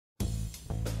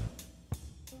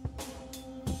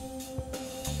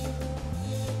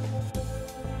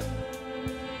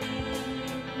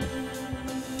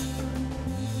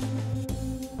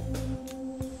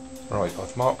Right,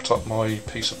 I've marked up my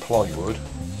piece of plywood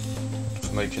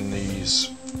for making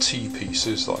these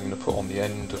T-pieces that I'm going to put on the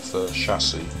end of the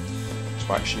chassis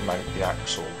to actually mount the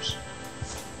axles.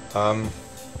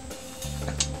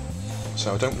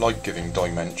 So I don't like giving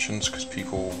dimensions because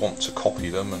people want to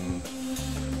copy them, and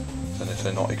then if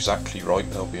they're not exactly right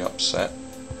they'll be upset.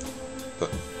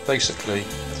 But basically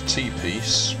the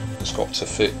T-piece has got to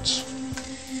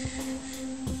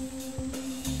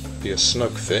be a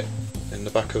snug fit in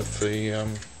the back of the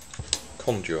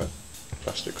conduit,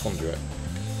 plastic conduit.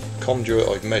 Conduit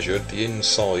I've measured, the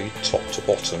inside top to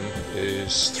bottom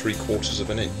is 3/4 of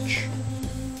an inch.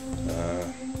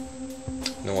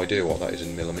 No idea what that is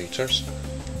in millimetres.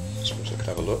 I suppose I could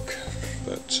have a look.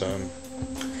 But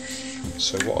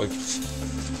so what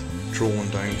I've drawn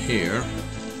down here,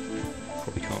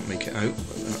 probably can't make it out,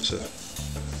 but that's a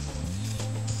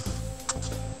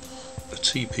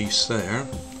T-piece there,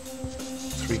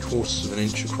 3/4 of an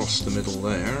inch across the middle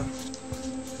there.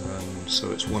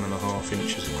 So it's 1.5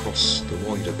 inches across the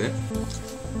wider bit.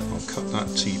 I'll cut that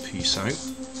T-piece out,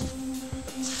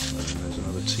 and there's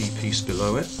another T-piece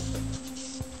below it,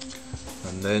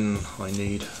 and then I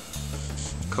need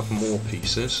a couple more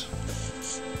pieces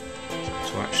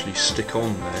to actually stick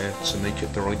on there to make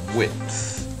it the right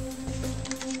width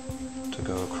to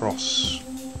go across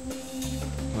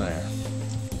there.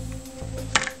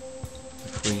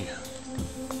 If we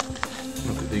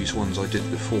look at these ones I did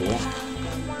before,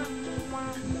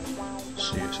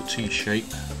 see it's a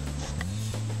T-shape.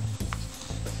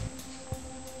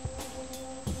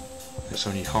 It's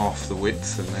only half the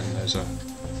width, and then there's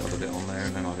another bit on there,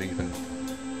 and then I've even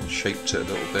shaped it a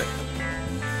little bit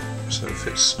so it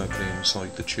fits snugly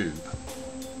inside the tube.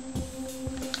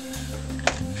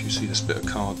 If you see this bit of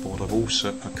cardboard,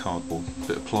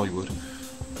 bit of plywood,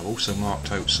 I've also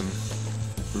marked out some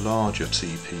larger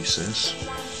T-pieces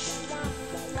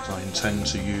because I intend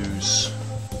to use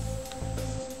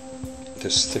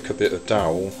this thicker bit of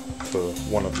dowel for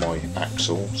one of my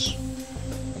axles.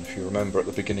 And if you remember at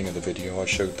the beginning of the video I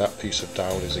showed that piece of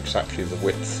dowel is exactly the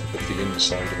width of the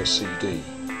inside of a CD.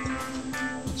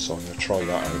 So I'm going to try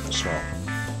that out as well.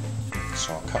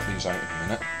 So I'll cut these out in a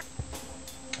minute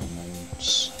and then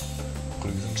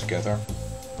glue them together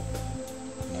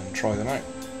and then try them out.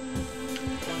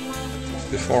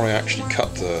 Before I actually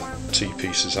cut the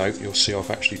T-pieces out, you'll see I've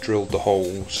actually drilled the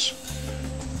holes.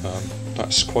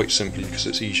 That's quite simply because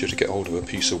it's easier to get hold of a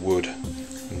piece of wood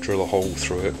and drill a hole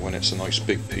through it when it's a nice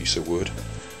big piece of wood.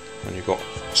 When you've got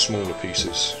smaller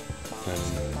pieces, then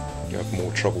you have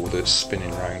more trouble with it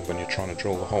spinning around when you're trying to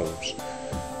drill the holes.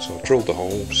 So I've drilled the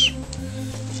holes.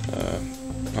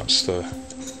 That's the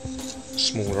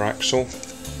smaller axle.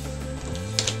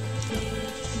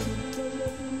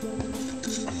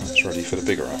 And that's ready for the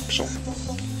bigger axle.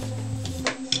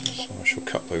 So I shall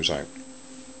cut those out.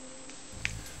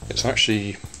 It's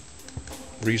actually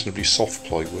reasonably soft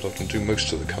plywood. I can do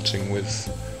most of the cutting with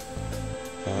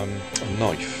a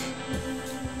knife.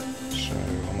 So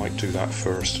I might do that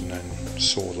first and then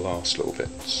saw the last little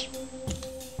bits.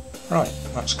 Right,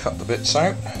 let's cut the bits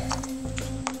out.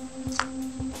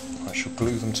 I shall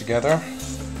glue them together.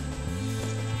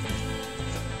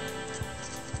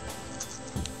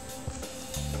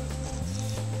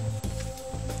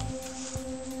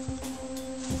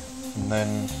 And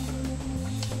then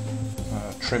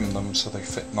trim them so they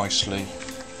fit nicely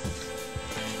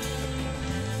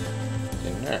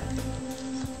in there.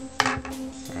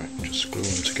 Right, just glue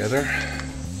them together.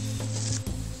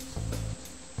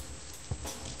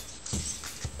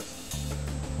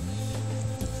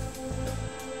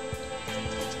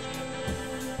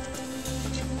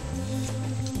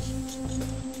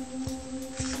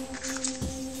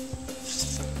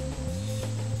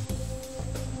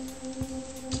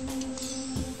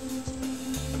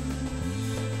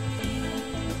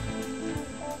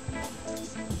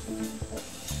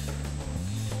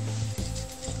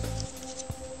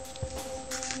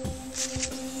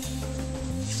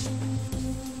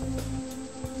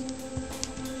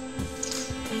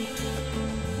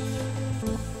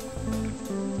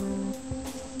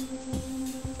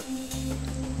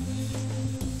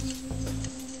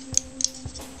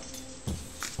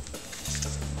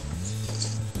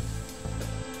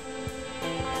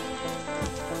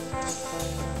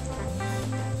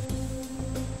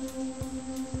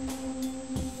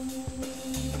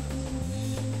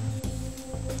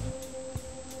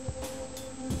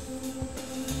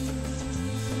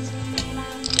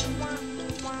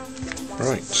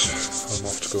 Right, I'm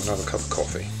off to go and have a cup of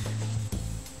coffee.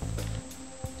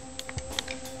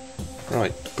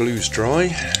 Right, glue's dry.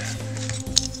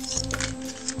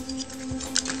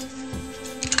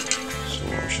 So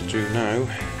what I should do now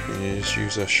is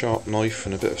use a sharp knife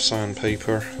and a bit of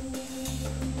sandpaper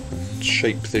and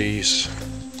shape these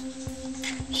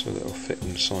so that they'll fit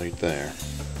inside there.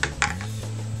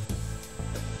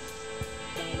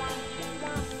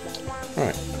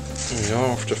 Right, there we are,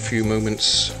 after a few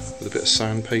moments with a bit of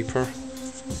sandpaper.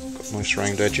 Got nice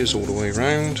round edges all the way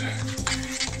around,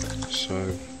 so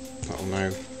that'll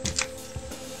now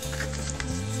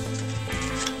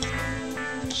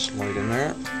slide in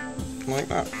there like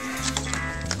that.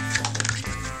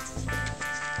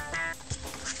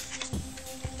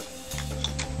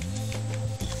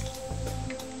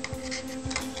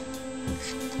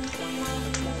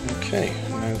 Okay,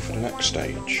 now for the next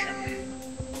stage.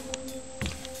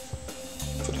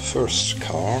 For the first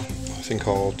car, I think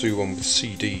I'll do one with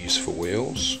CDs for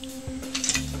wheels,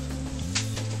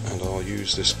 and I'll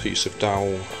use this piece of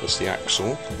dowel as the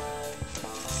axle.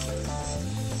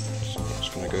 So that's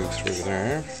going to go through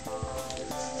there.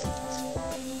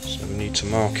 So we need to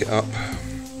mark it up.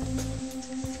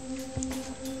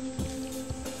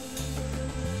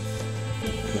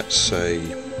 Let's say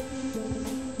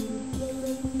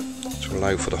to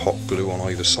allow for the hot glue on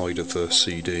either side of the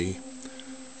CD.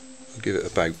 I'll give it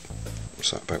about,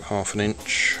 what's that, about ½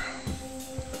 inch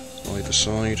either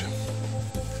side.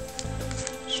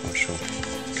 So I shall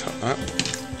cut that.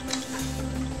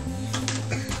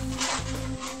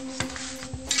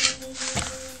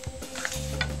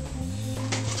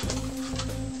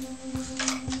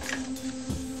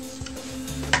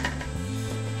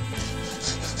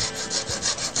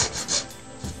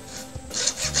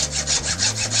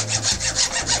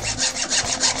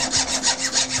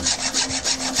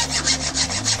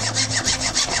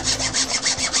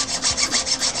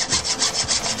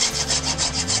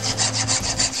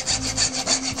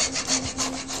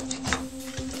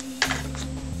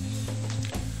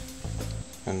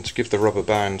 And to give the rubber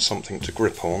band something to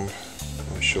grip on,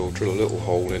 I shall drill a little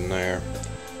hole in there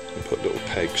and put little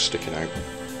pegs sticking out.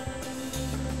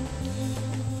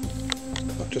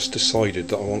 I've just decided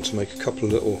that I want to make a couple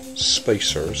of little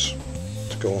spacers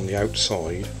to go on the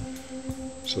outside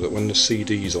so that when the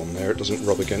CD's on there it doesn't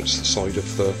rub against the side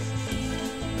of the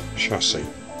chassis.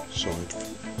 So I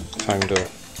found a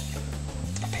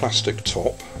plastic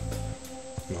top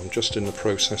and I'm just in the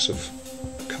process of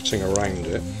cutting around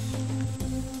it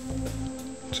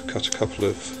to cut a couple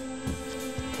of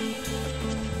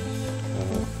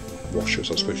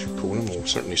washers, I suppose you'd call them, or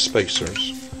certainly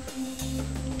spacers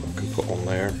that I can put on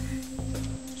there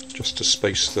just to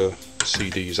space the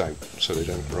CDs out so they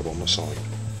don't rub on the side.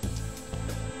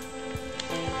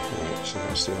 Right, so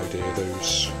that's the idea.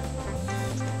 Those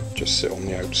just sit on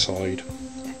the outside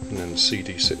and then the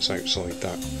CD sits outside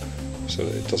that so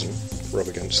that it doesn't rub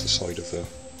against the side of the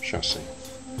chassis.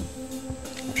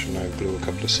 I shall now glue a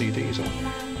couple of CDs on.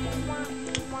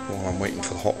 While I'm waiting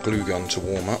for the hot glue gun to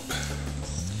warm up,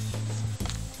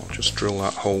 I'll just drill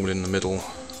that hole in the middle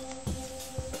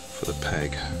for the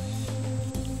peg.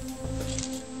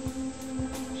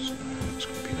 So that's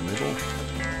going to be the middle.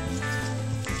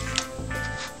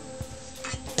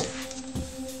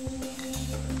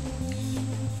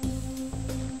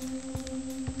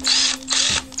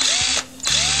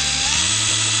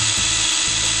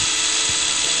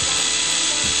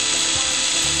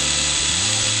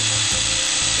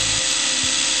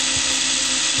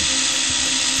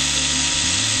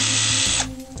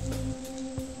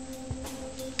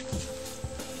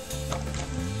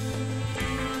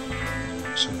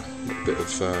 So a little bit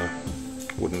of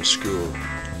wooden skewer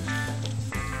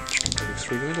go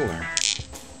through the middle there.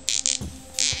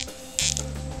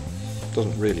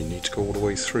 Doesn't really need to go all the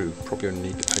way through, probably only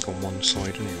need the peg on one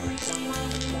side anyway.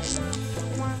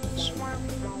 So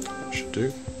that should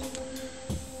do.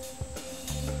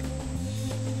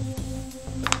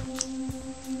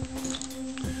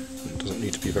 And it doesn't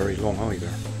need to be very long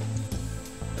either.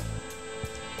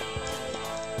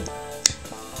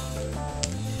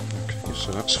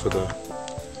 So that's for the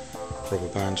rubber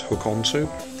band to hook onto.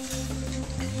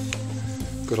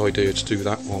 Good idea to do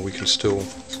that while we can still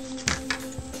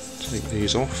take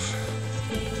these off.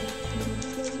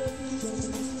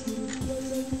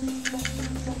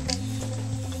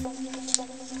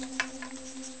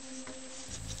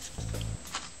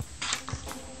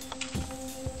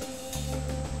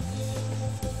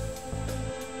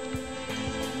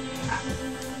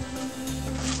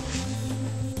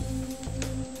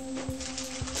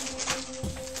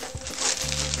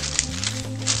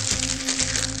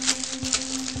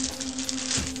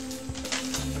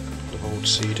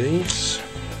 CDs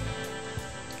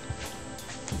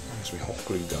as we hot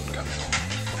glue gun coming on.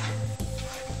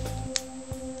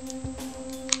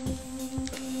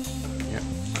 Yep,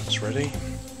 that's ready.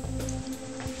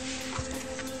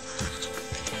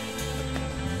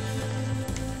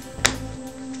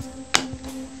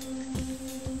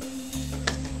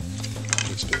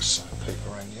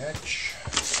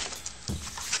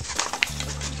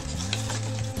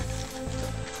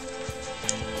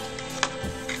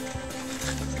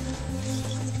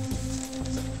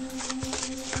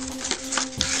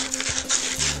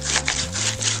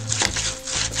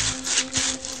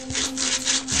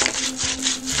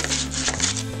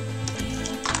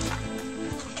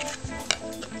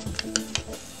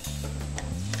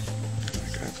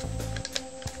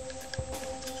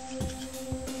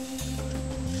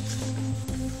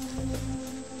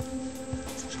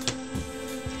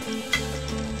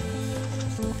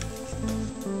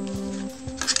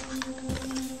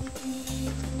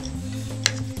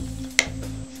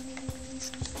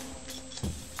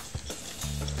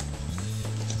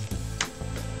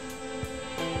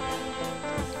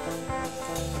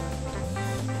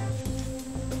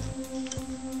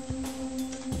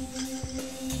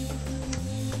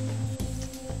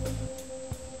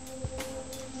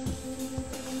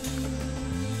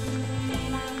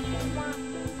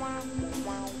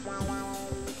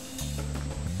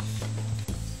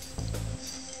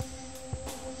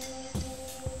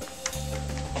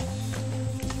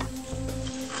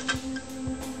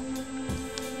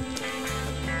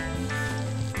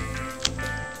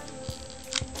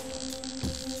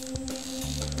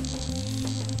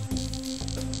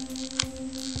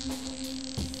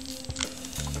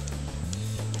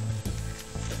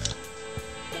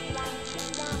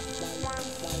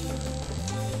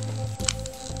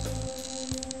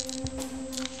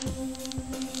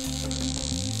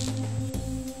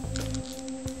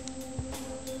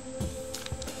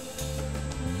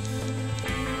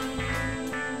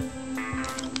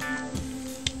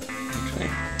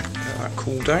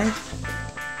 pull down.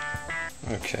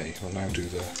 Okay, we'll now do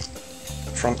the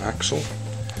front axle.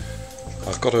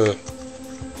 I've got a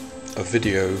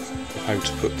video of how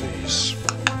to put these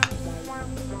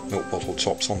milk bottle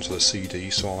tops onto the CD,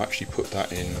 so I'll actually put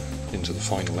that into the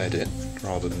final edit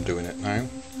rather than doing it now.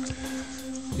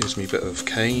 Here's me bit of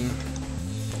cane,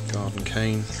 garden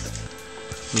cane.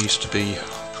 Needs to be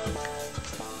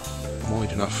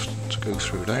wide enough to go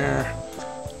through there,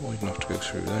 wide enough to go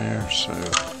through there, so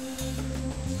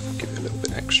give it a little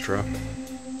bit extra.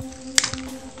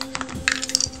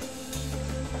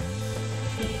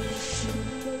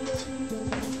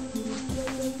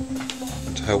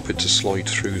 To help it to slide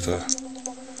through the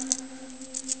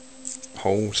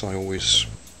holes, I always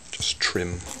just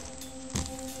trim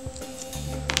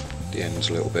the ends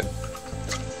a little bit,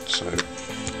 so it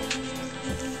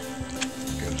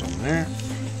goes on there,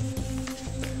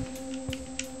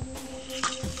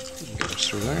 it goes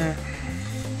through there,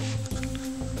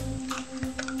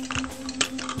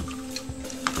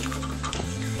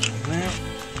 goes on there,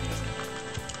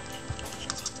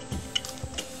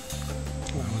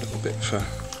 a little bit for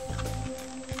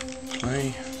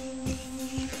play.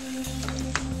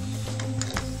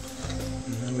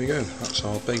 There we go, that's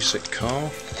our basic car.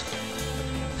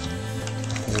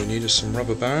 All we need is some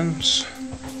rubber bands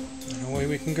and away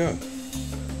we can go.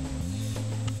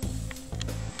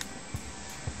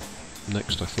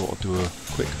 Next I thought I'd do a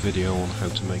quick video on how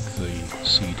to make the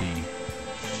CD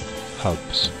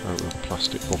hubs out of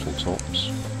plastic bottle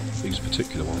tops. These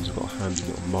particular ones have got a handy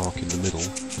little mark in the middle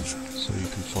so you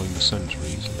can find the centre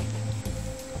easily.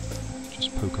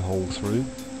 Just poke a hole through.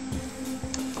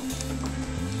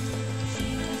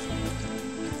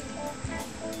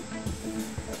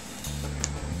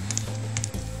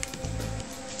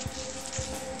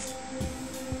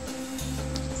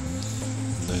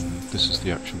 This is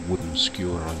the actual wooden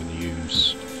skewer I'm going to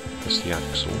use as the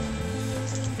axle.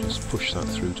 Just push that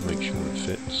through to make sure it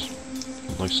fits.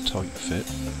 Nice tight fit.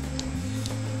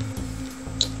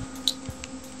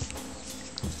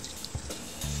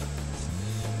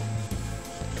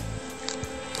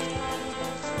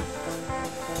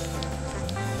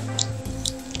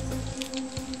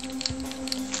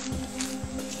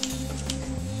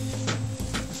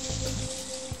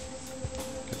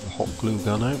 Get the hot glue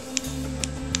gun out.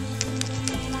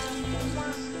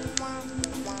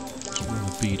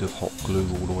 Bead of hot glue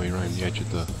all the way around the edge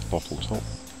of the bottle top.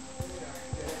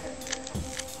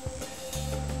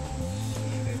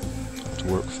 Have to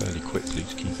work fairly quickly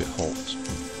to keep it hot.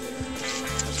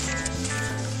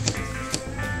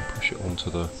 And push it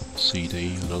onto the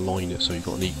CD and align it so you've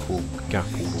got an equal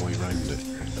gap all the way around it.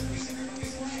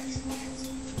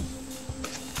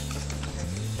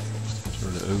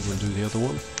 Turn it over and do the other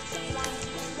one.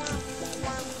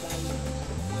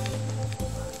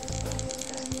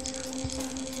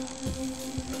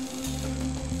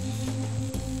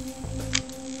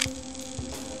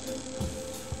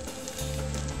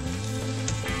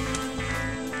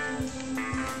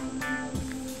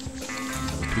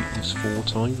 Repeat this 4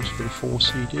 times for the 4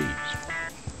 CDs.